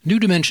New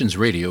Dimensions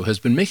Radio has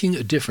been making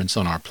a difference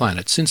on our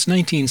planet since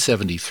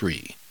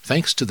 1973,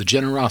 thanks to the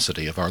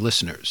generosity of our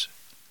listeners.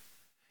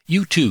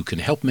 You too can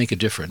help make a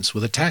difference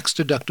with a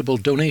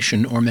tax-deductible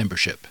donation or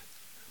membership.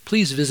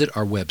 Please visit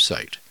our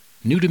website,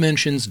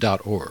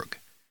 newdimensions.org,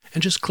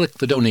 and just click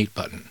the Donate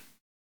button.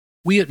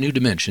 We at New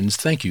Dimensions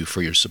thank you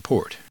for your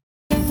support.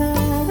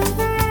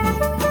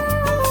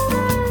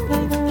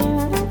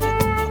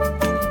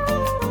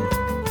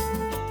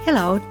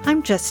 Hello,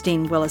 I'm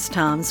Justine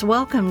Willis-Toms.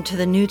 Welcome to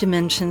the New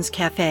Dimensions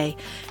Cafe.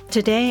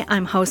 Today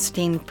I'm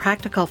hosting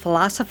practical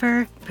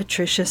philosopher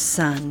Patricia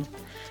Sun.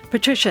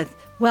 Patricia,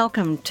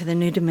 welcome to the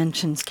New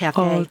Dimensions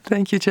Cafe. Oh,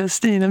 thank you,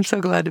 Justine. I'm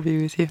so glad to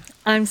be with you.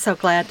 I'm so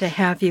glad to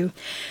have you.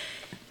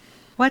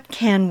 What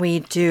can we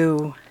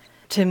do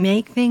to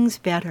make things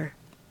better?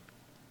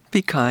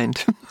 Be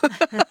kind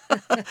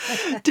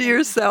to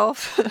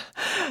yourself,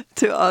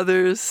 to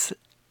others.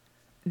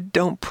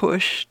 Don't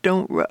push,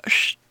 don't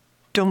rush.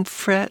 Don't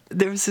fret.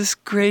 There was this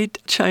great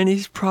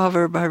Chinese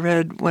proverb I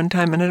read one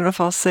time, and I don't know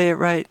if I'll say it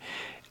right.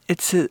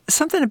 It's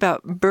something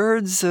about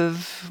birds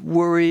of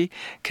worry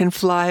can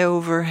fly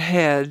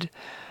overhead,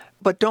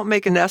 but don't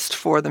make a nest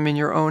for them in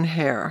your own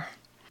hair.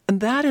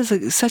 And that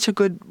is such a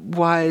good,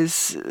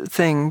 wise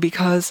thing,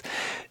 because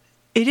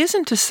it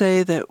isn't to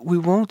say that we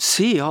won't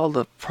see all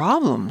the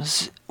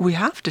problems. We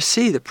have to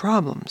see the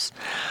problems,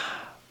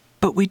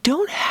 but we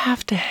don't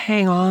have to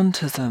hang on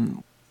to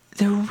them.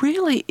 There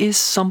really is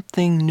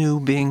something new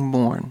being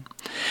born.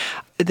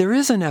 There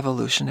is an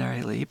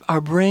evolutionary leap.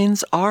 Our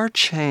brains are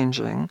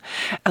changing,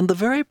 and the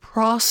very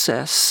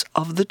process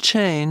of the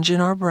change in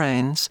our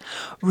brains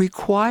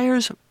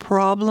requires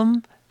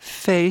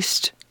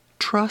problem-faced,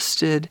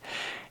 trusted,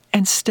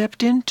 and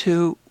stepped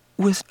into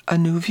with a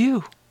new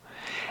view.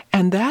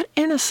 And that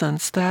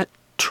innocence, that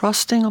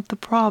trusting of the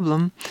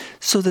problem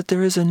so that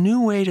there is a new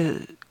way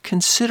to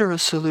consider a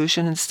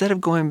solution instead of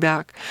going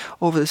back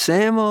over the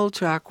same old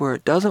track where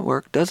it doesn't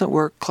work,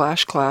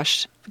 clash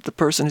with the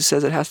person who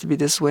says it has to be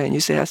this way and you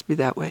say it has to be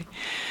that way.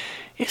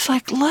 It's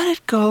like, let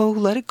it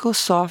go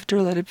softer,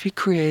 let it be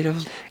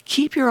creative.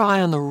 Keep your eye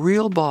on the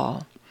real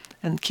ball.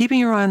 And keeping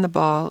your eye on the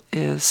ball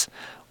is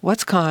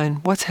what's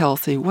kind, what's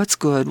healthy, what's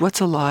good, what's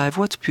alive,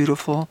 what's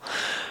beautiful,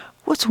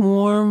 what's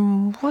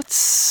warm,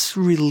 what's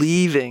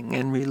relieving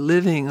and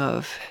reliving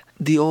of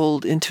the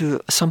old into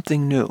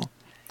something new.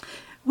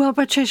 Well,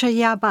 Patricia,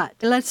 yeah, but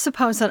let's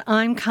suppose that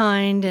I'm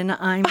kind and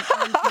I'm doing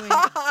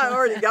I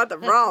already got the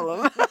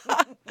problem.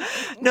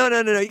 No.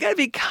 You got to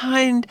be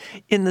kind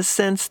in the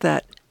sense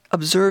that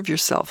observe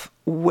yourself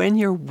when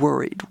you're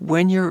worried,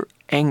 when you're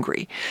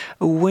angry,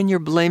 when you're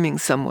blaming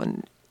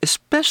someone,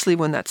 especially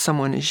when that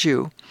someone is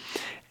you,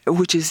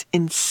 which is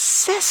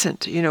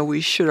incessant.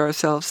 We shoot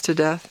ourselves to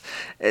death.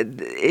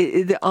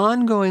 The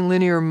ongoing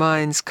linear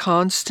mind's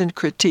constant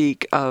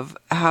critique of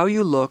how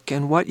you look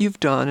and what you've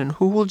done and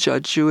who will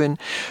judge you and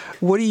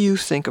what do you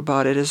think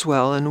about it as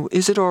well, and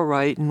is it all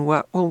right, and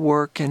what will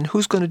work, and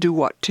who's going to do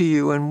what to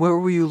you, and where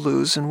will you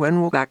lose, and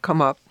when will that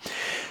come up?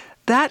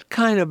 That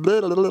kind of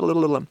blah, blah, blah, blah,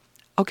 blah, blah.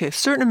 Okay, a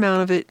certain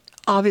amount of it,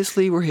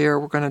 obviously we're here,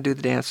 we're going to do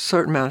the dance, a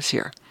certain amount is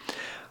here.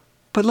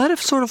 But let it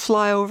sort of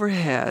fly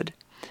overhead.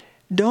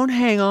 Don't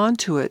hang on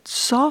to it.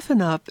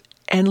 Soften up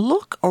and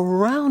look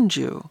around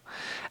you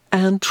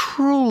and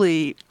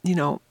truly,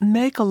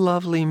 make a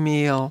lovely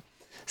meal.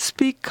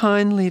 Speak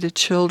kindly to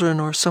children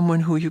or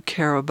someone who you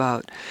care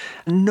about.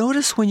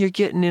 Notice when you're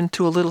getting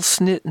into a little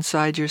snit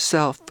inside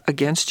yourself,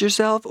 against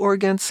yourself or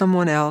against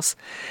someone else,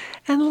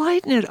 and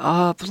lighten it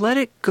up. Let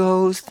it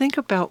go. Think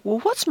about,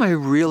 what's my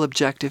real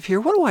objective here?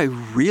 What do I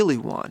really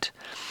want?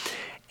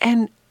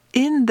 And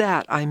in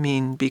that, I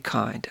mean be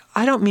kind.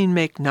 I don't mean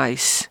make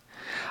nice.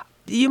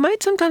 You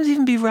might sometimes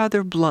even be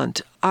rather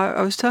blunt.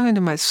 I was talking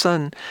to my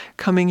son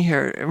coming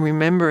here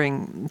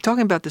and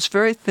talking about this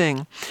very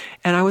thing.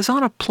 And I was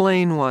on a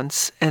plane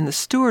once, and the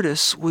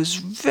stewardess was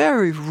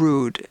very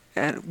rude.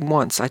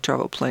 Once I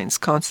travel planes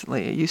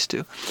constantly, I used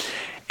to.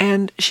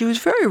 And she was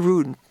very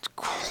rude,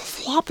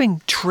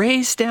 flopping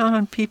trays down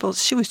on people.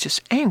 She was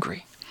just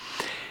angry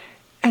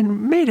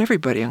and made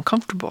everybody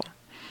uncomfortable.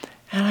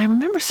 And I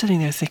remember sitting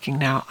there thinking,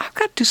 now, I've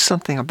got to do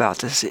something about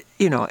this.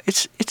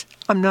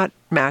 I'm not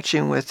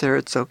matching with her,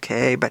 it's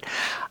okay, but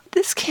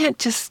this can't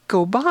just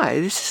go by.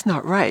 This is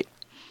not right.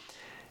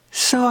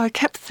 So I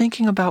kept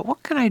thinking about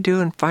what can I do,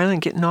 and finally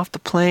getting off the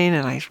plane,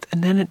 and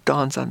then it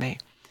dawns on me.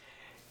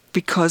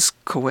 Because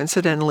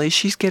coincidentally,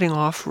 she's getting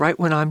off right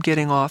when I'm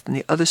getting off, and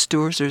the other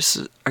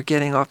stewardesses are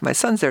getting off. My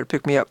son's there to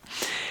pick me up.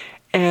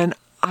 And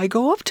I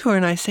go up to her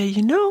and I say,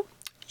 you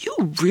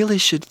really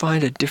should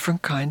find a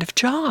different kind of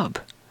job.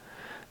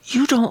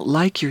 You don't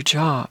like your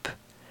job.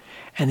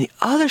 And the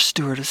other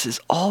stewardesses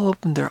all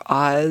opened their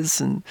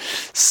eyes and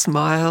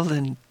smiled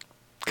and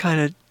kind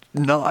of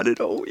nodded.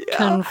 Oh, yeah.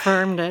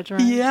 Confirmed it,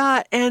 right?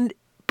 Yeah,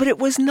 but it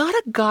was not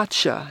a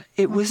gotcha.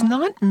 It was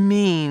not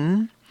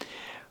mean,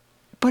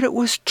 but it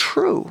was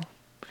true.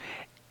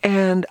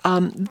 And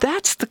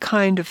that's the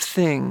kind of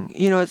thing.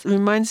 It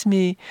reminds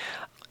me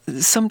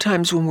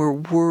sometimes when we're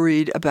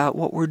worried about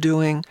what we're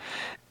doing,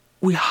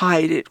 we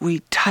hide it, we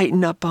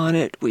tighten up on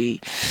it, we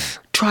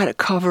try to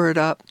cover it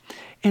up.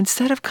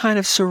 Instead of kind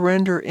of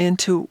surrender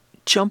into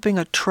jumping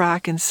a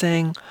track and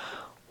saying,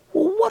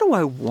 well, what do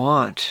I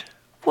want?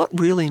 What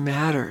really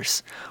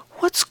matters?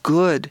 What's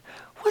good?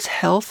 What's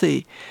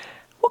healthy?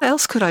 What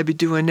else could I be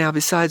doing now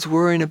besides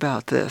worrying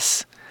about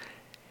this?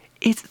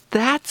 It's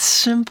that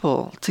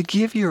simple to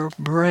give your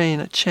brain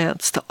a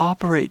chance to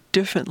operate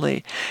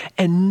differently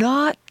and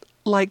not,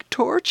 like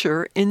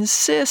torture,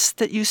 insist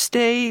that you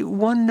stay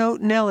one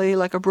note Nelly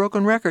like a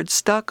broken record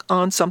stuck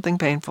on something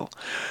painful.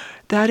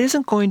 That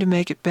isn't going to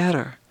make it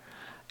better.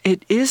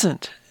 It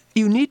isn't.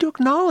 You need to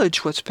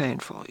acknowledge what's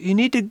painful. You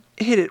need to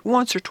hit it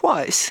once or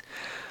twice.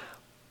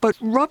 But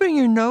rubbing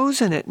your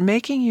nose in it,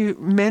 making you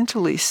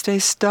mentally stay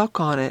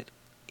stuck on it,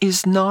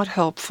 is not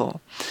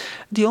helpful.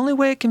 The only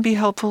way it can be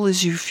helpful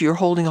is if you're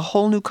holding a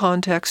whole new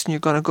context and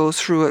you're going to go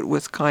through it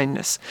with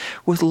kindness,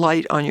 with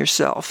light on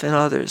yourself and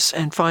others,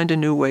 and find a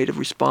new way to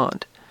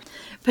respond.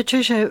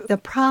 Patricia, the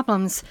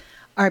problems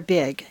are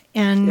big,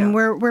 and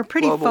we're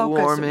pretty global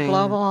focused. Warming.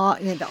 Global,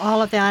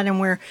 all of that, and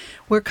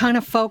we're kind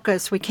of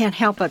focused. We can't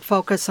help but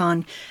focus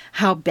on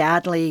how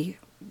badly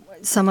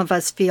some of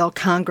us feel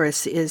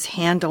Congress is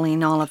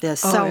handling all of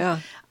this.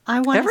 I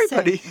want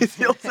everybody to say,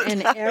 feels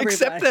it,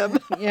 except them.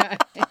 Yeah.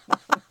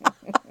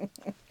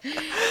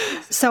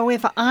 So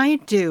if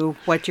I do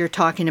what you're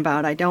talking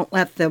about, I don't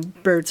let the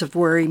birds of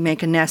worry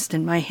make a nest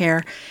in my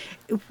hair.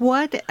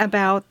 What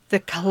about the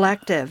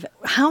collective?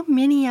 How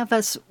many of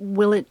us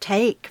will it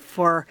take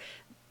for?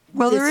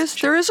 Well, there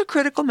is a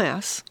critical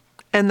mass,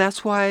 and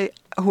that's why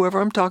whoever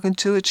I'm talking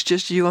to, it's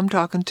just you I'm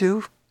talking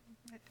to.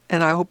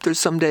 And I hope there's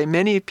someday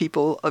many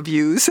people of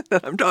yous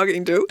that I'm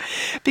talking to,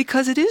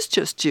 because it is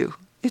just you.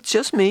 It's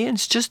just me, and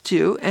it's just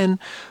you, and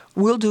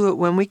we'll do it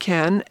when we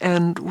can,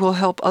 and we'll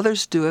help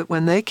others do it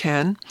when they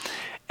can.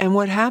 And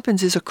what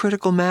happens is a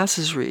critical mass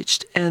is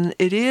reached, and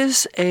it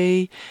is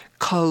a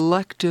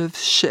collective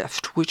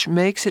shift, which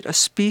makes it a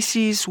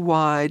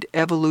species-wide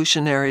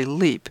evolutionary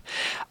leap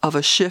of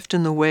a shift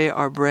in the way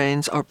our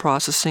brains are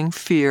processing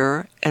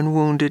fear and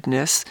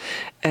woundedness,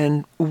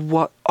 and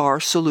what are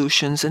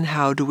solutions and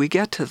how do we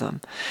get to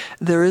them.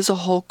 There is a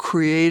whole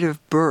creative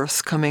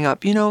birth coming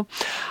up. You know,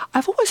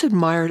 I've always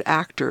admired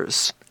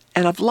actors,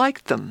 and I've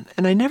liked them,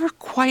 and I never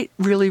quite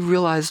really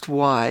realized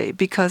why,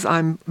 because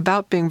I'm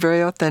about being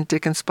very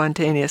authentic and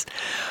spontaneous.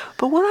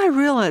 But what I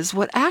realized,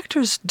 what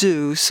actors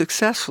do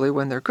successfully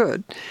when they're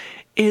good,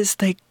 is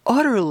they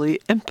utterly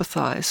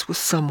empathize with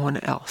someone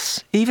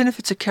else. Even if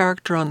it's a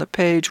character on the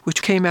page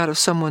which came out of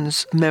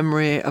someone's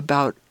memory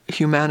about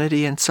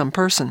humanity and some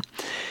person.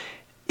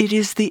 It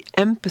is the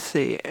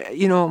empathy,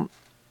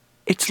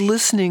 it's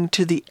listening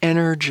to the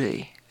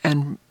energy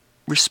and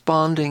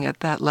responding at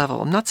that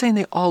level. I'm not saying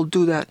they all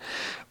do that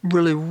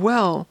really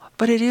well,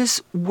 but it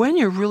is, when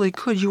you're really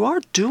good, you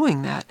are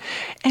doing that.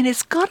 And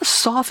it's got to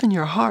soften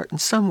your heart in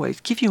some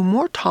ways, give you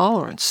more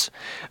tolerance,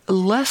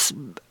 less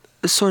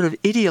sort of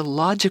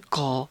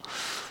ideological,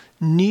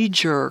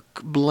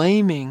 knee-jerk,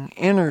 blaming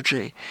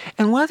energy.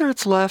 And whether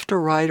it's left or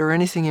right or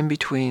anything in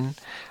between,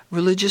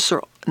 religious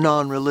or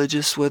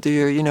non-religious, whether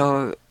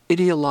you're,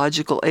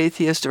 ideological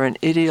atheist or an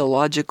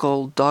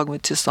ideological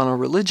dogmatist on a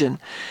religion,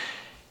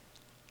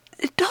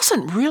 it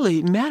doesn't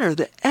really matter.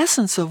 The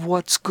essence of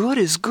what's good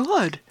is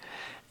good.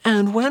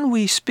 And when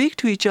we speak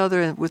to each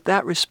other with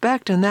that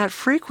respect and that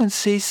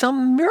frequency,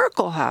 some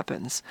miracle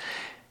happens.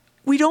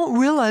 We don't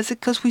realize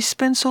it because we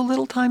spend so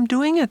little time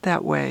doing it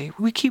that way.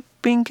 We keep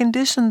being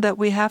conditioned that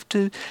we have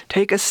to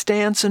take a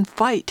stance and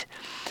fight.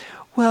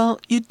 Well,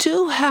 you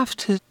do have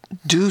to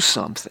do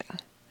something,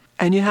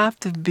 and you have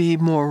to be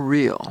more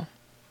real.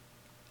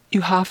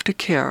 You have to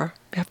care.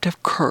 You have to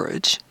have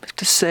courage. You have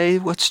to say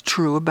what's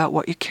true about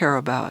what you care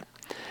about.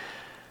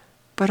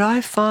 But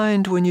I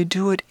find when you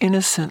do it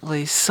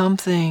innocently,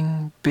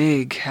 something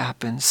big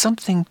happens,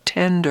 something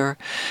tender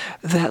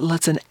that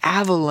lets an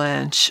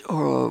avalanche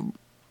or a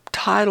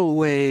tidal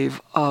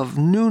wave of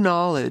new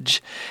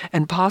knowledge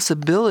and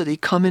possibility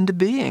come into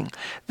being.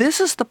 This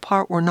is the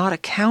part we're not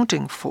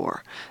accounting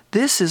for.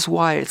 This is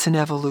why it's an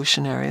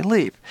evolutionary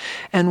leap,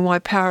 and why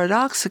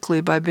paradoxically,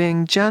 by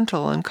being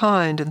gentle and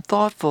kind and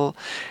thoughtful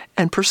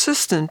and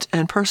persistent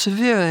and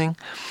persevering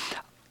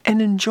and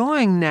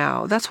enjoying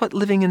now, that's what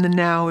living in the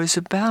now is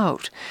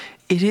about.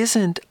 It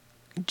isn't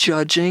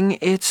judging,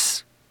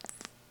 it's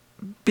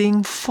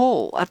being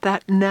full at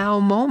that now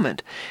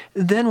moment.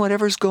 Then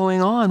whatever's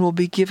going on will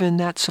be given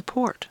that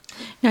support.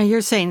 Now, you're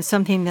saying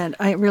something that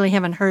I really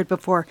haven't heard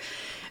before.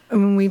 I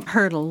mean, we've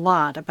heard a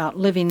lot about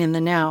living in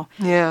the now.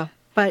 Yeah.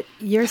 But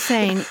you're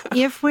saying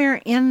if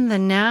we're in the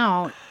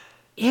now,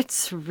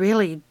 it's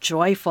really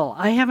joyful.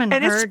 I haven't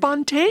heard... And it's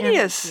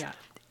spontaneous.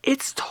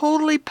 It's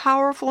totally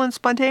powerful and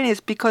spontaneous,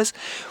 because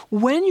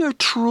when you're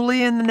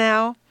truly in the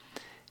now,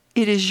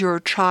 it is your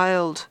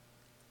child,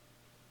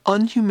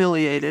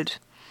 unhumiliated,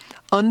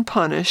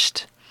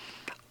 unpunished,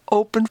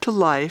 open to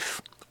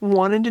life,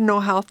 wanting to know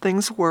how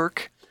things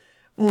work,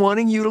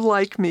 wanting you to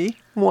like me,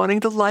 wanting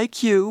to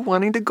like you,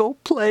 wanting to go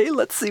play,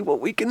 let's see what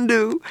we can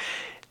do.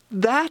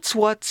 That's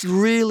what's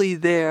really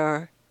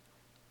there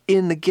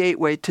in the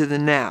gateway to the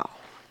now.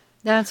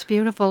 That's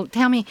beautiful.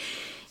 Tell me,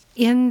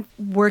 in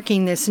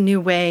working this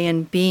new way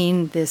and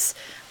being this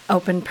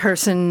open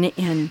person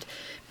and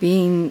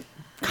being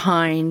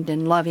kind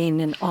and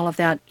loving and all of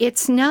that,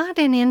 it's not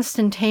an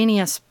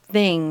instantaneous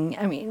thing.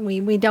 I mean,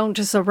 we don't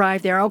just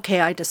arrive there, okay,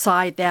 I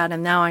decide that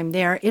and now I'm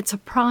there. It's a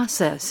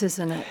process,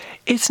 isn't it?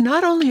 It's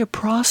not only a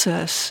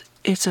process,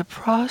 it's a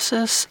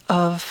process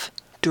of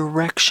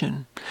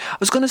direction. I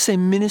was going to say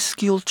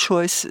minuscule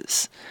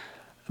choices,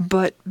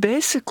 but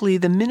basically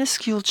the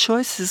minuscule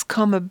choices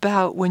come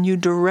about when you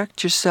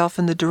direct yourself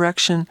in the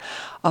direction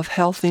of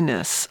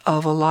healthiness,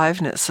 of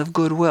aliveness, of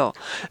goodwill.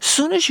 As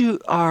soon as you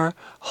are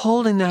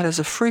holding that as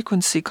a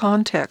frequency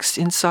context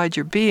inside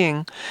your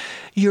being,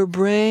 your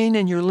brain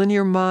and your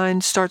linear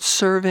mind start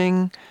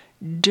serving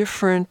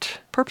different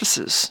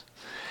purposes,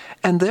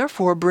 and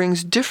therefore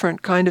brings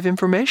different kind of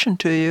information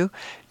to you,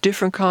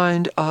 different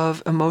kind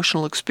of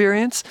emotional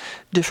experience,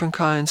 different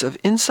kinds of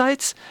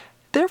insights.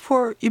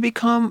 Therefore, you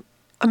become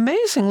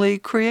amazingly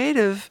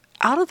creative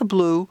out of the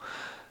blue,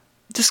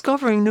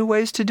 discovering new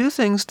ways to do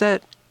things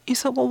that you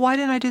thought, well, why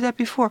didn't I do that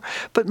before?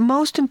 But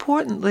most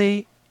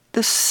importantly,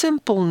 the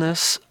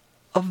simpleness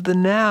of the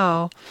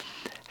now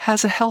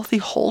has a healthy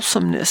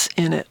wholesomeness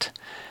in it.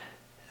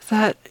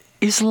 That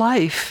is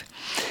life.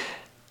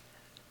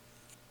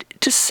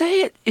 To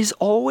say it is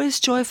always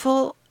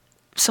joyful,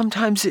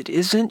 sometimes it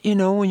isn't,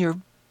 when your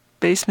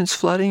basement's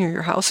flooding or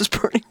your house is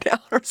burning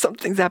down or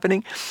something's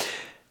happening.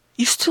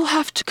 You still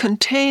have to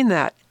contain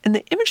that. And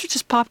the image that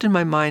just popped in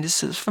my mind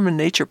is from a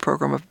nature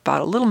program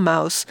about a little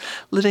mouse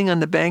living on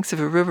the banks of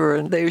a river,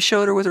 and they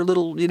showed her with her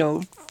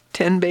little,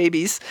 10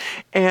 babies,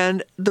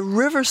 and the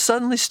river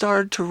suddenly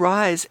started to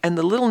rise, and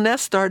the little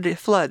nest started to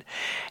flood.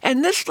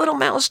 And this little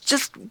mouse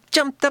just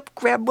jumped up,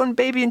 grabbed one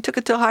baby and took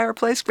it to a higher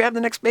place, grabbed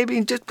the next baby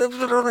and just did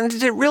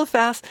it real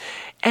fast.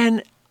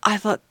 And I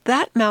thought,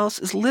 that mouse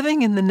is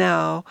living in the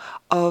now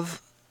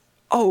of,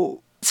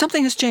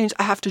 something has changed,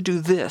 I have to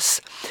do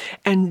this.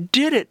 And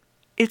did it.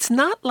 It's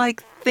not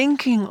like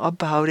thinking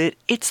about it.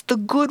 It's the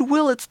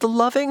goodwill. It's the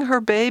loving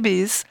her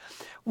babies,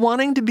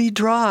 wanting to be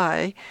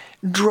dry,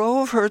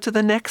 drove her to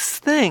the next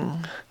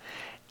thing.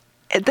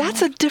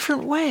 That's a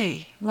different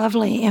way.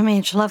 Lovely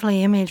image,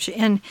 lovely image.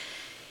 And,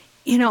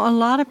 a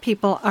lot of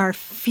people are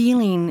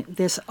feeling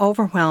this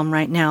overwhelm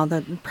right now.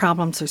 The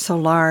problems are so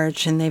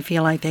large and they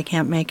feel like they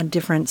can't make a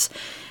difference.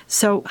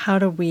 So how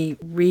do we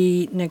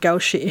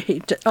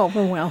renegotiate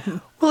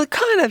overwhelm? Well, it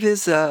kind of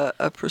is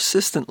a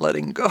persistent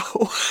letting go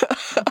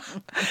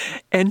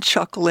and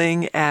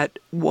chuckling at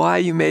why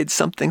you made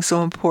something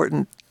so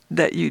important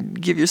that you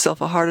give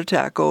yourself a heart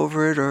attack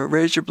over it or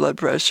raise your blood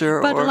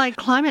pressure. But like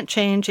climate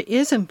change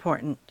is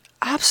important.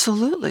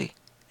 Absolutely.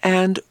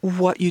 And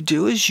what you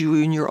do is you,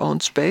 in your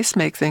own space,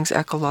 make things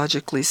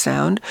ecologically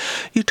sound.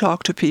 You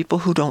talk to people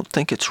who don't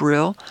think it's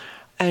real,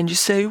 and you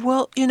say,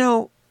 well,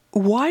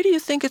 why do you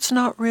think it's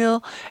not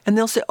real? And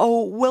they'll say,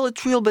 oh, well,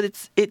 it's real,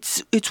 but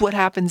it's what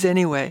happens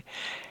anyway.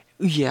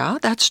 Yeah,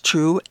 that's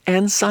true.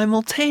 And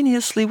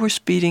simultaneously, we're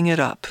speeding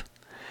it up.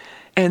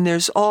 And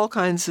there's all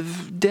kinds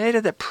of data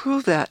that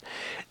prove that.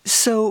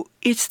 So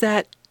it's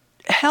that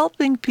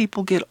helping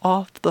people get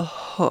off the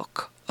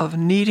hook of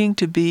needing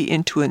to be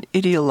into an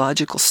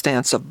ideological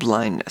stance of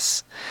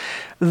blindness.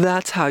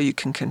 That's how you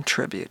can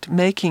contribute,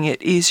 making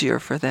it easier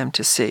for them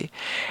to see.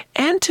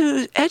 And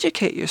to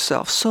educate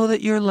yourself so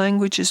that your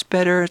language is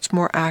better, it's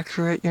more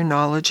accurate, your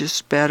knowledge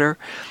is better.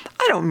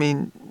 I don't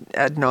mean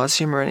ad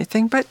nauseum or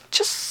anything, but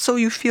just so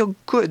you feel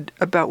good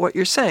about what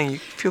you're saying. You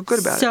feel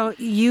good about it. So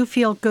you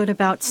feel good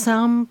about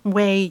some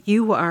way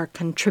you are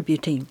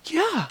contributing.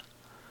 Yeah.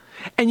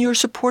 And you're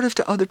supportive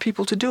to other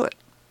people to do it.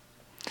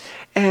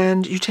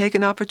 And you take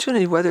an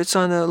opportunity, whether it's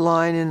on the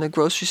line in the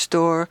grocery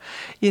store,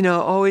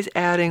 always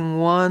adding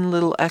one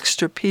little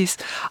extra piece.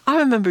 I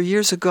remember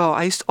years ago,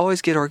 I used to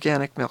always get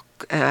organic milk.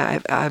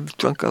 I've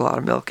drunk a lot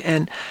of milk.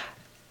 And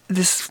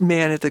this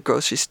man at the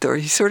grocery store,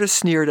 he sort of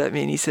sneered at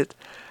me and he said,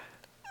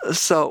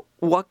 so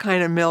what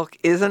kind of milk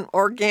isn't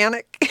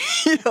organic?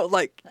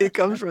 Like it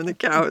comes from the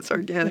cow, it's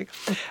organic.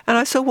 And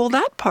I said, well,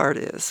 that part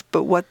is.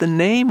 But what the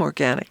name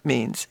organic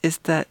means is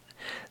that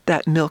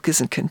milk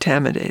isn't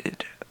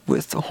contaminated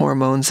with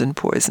hormones and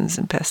poisons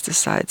and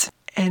pesticides.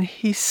 And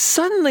he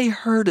suddenly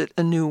heard it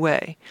a new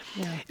way.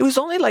 Yeah. It was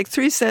only like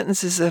 3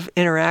 sentences of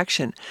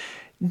interaction,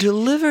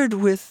 delivered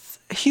with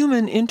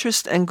human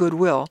interest and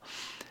goodwill.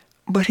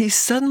 But he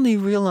suddenly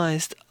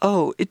realized,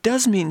 it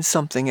does mean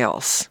something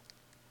else.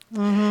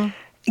 Mm-hmm.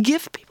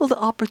 Give people the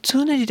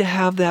opportunity to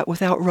have that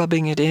without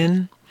rubbing it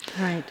in,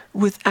 right?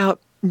 Without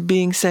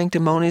being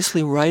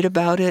sanctimoniously right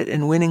about it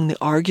and winning the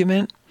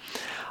argument.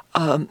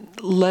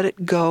 Let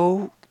it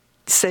go.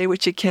 Say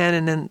what you can,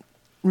 and then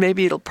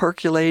maybe it'll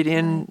percolate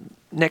in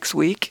next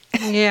week.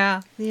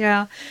 Yeah.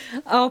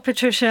 Oh,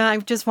 Patricia, I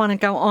just want to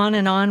go on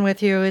and on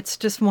with you. It's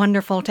just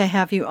wonderful to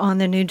have you on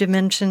the New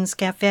Dimensions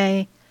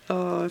Cafe.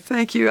 Oh,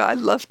 thank you. I'd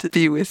love to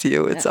be with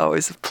you. It's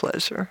always a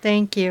pleasure.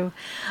 Thank you.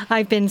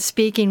 I've been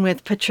speaking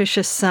with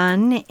Patricia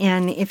Sun,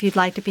 and if you'd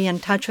like to be in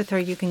touch with her,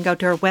 you can go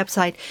to her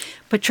website,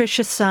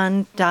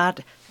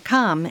 patriciasun.com.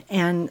 com,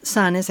 and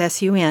Sun is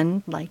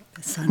S-U-N, like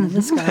the sun in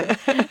the sky,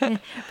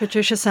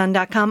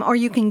 patriciasun.com, or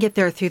you can get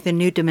there through the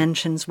New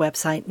Dimensions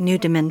website,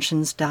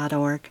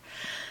 newdimensions.org.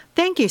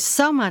 Thank you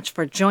so much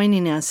for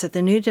joining us at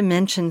the New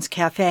Dimensions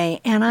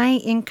Cafe, and I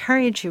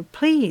encourage you,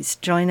 please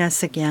join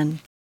us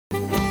again.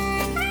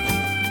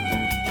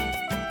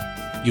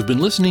 You've been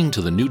listening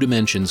to the New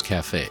Dimensions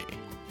Cafe.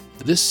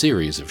 This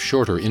series of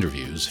shorter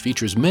interviews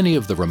features many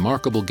of the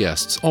remarkable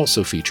guests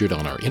also featured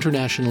on our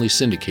internationally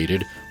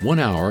syndicated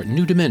one-hour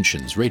New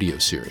Dimensions radio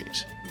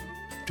series.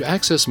 To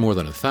access more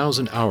than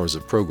 1,000 hours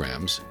of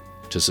programs,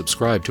 to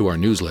subscribe to our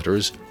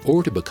newsletters,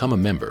 or to become a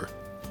member,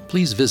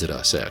 please visit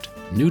us at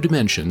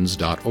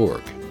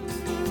newdimensions.org.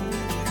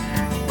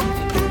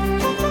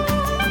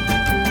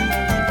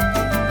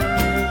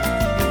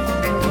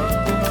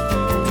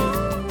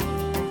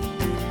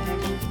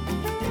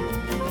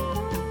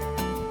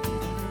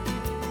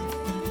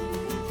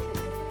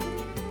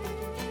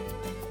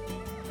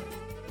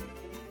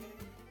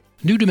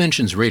 New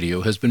Dimensions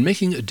Radio has been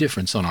making a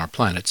difference on our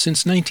planet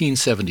since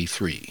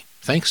 1973,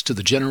 thanks to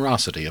the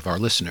generosity of our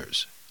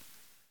listeners.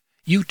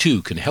 You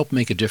too can help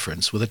make a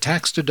difference with a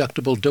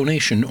tax-deductible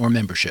donation or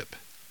membership.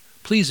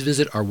 Please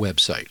visit our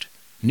website,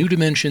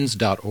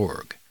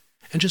 newdimensions.org,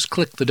 and just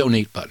click the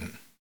Donate button.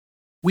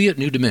 We at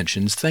New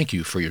Dimensions thank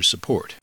you for your support.